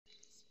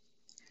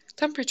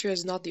Temperature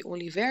is not the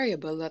only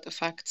variable that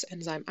affects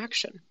enzyme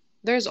action.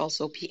 There is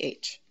also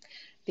pH.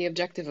 The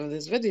objective of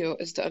this video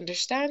is to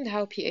understand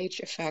how pH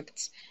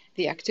affects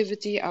the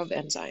activity of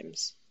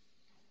enzymes.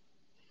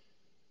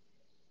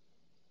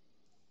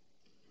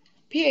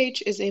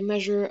 pH is a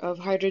measure of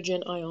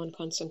hydrogen ion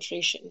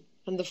concentration,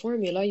 and the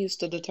formula used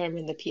to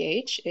determine the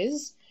pH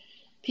is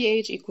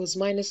pH equals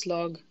minus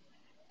log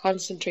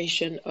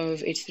concentration of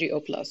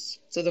H3O+.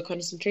 So the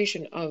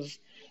concentration of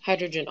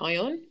hydrogen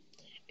ion,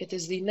 it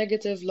is the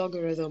negative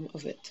logarithm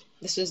of it.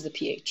 This is the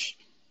pH.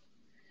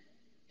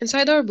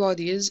 Inside our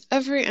bodies,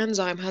 every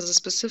enzyme has a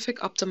specific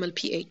optimal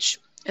pH.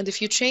 And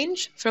if you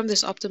change from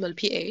this optimal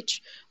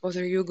pH,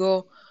 whether you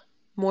go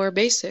more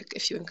basic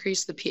if you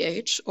increase the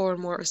pH or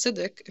more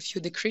acidic if you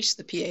decrease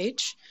the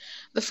pH,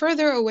 the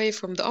further away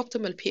from the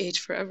optimal pH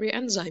for every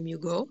enzyme you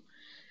go,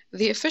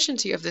 the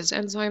efficiency of this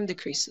enzyme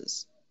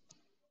decreases.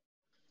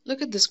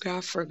 Look at this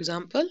graph, for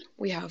example.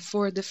 We have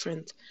 4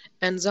 different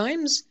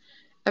enzymes.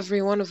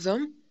 Every one of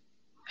them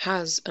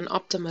has an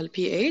optimal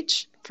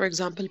pH. For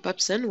example,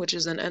 pepsin, which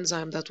is an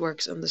enzyme that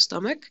works in the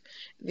stomach,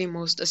 the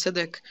most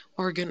acidic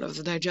organ of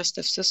the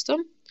digestive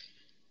system.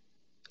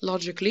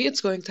 Logically,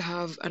 it's going to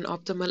have an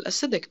optimal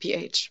acidic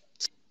pH.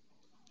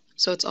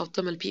 So its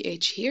optimal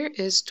pH here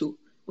is 2,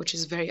 which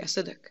is very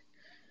acidic.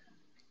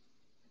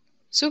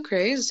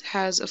 Sucrase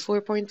has a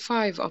 4.5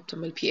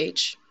 optimal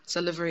pH.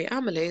 Salivary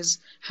amylase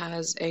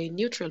has a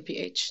neutral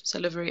pH.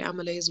 Salivary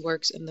amylase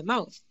works in the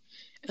mouth,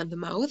 and the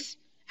mouth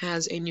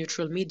has a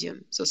neutral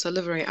medium. So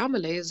salivary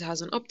amylase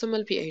has an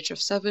optimal pH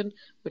of 7,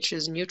 which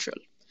is neutral.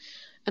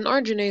 And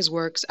arginase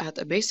works at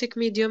a basic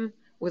medium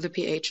with a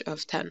pH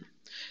of 10.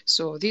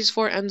 So these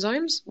 4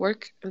 enzymes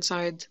work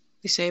inside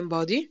the same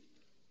body,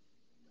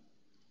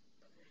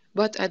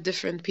 but at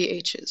different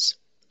pHs,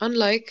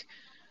 unlike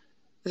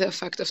the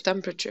effect of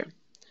temperature.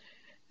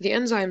 The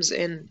enzymes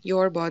in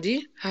your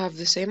body have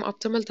the same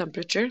optimal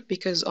temperature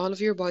because all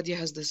of your body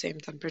has the same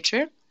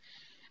temperature.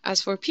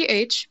 As for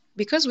pH,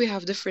 because we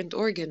have different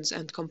organs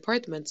and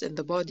compartments in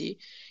the body,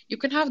 you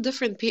can have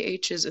different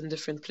pHs in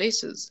different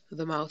places.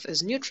 The mouth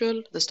is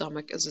neutral, the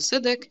stomach is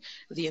acidic,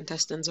 the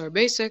intestines are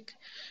basic.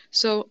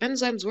 So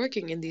enzymes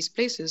working in these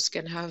places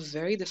can have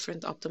very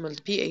different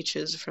optimal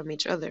pHs from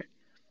each other.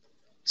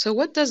 So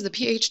what does the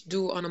pH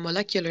do on a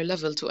molecular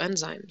level to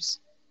enzymes?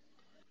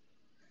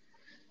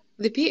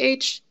 The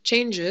pH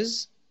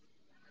changes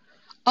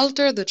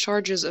alter the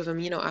charges of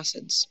amino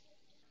acids.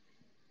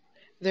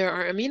 There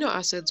are amino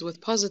acids with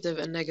positive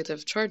and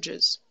negative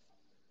charges.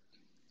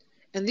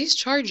 And these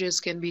charges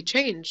can be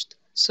changed.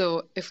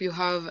 So if you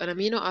have an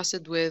amino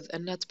acid with a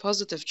net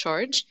positive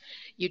charge,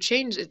 you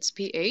change its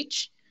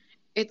pH,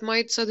 it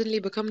might suddenly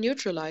become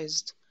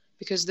neutralized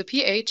because the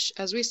pH,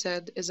 as we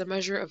said, is a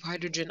measure of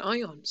hydrogen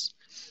ions.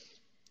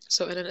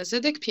 So in an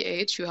acidic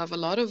pH, you have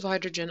a lot of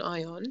hydrogen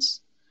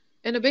ions.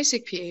 In a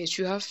basic pH,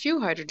 you have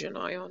few hydrogen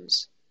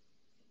ions.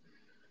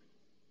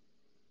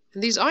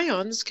 And these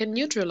ions can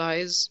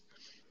neutralize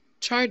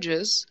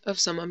charges of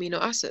some amino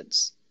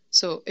acids.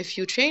 So if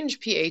you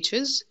change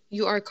pHs,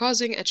 you are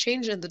causing a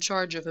change in the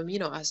charge of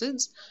amino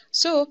acids,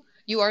 so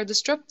you are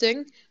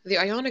disrupting the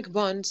ionic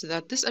bonds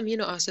that this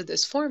amino acid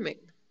is forming.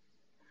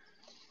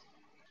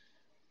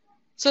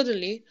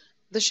 Suddenly,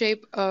 the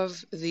shape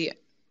of the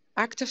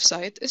active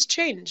site is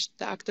changed.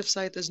 The active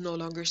site is no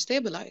longer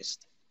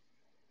stabilized.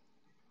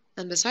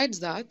 And besides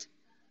that,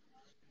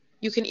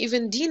 you can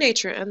even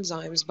denature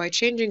enzymes by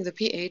changing the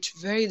pH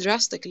very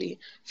drastically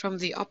from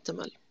the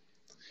optimal.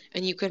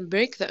 And you can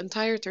break the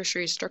entire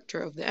tertiary structure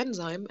of the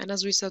enzyme, and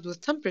as we said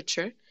with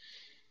temperature,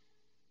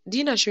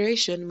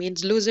 denaturation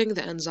means losing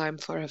the enzyme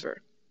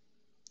forever.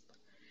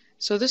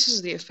 So this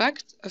is the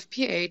effect of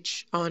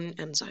pH on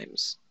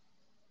enzymes.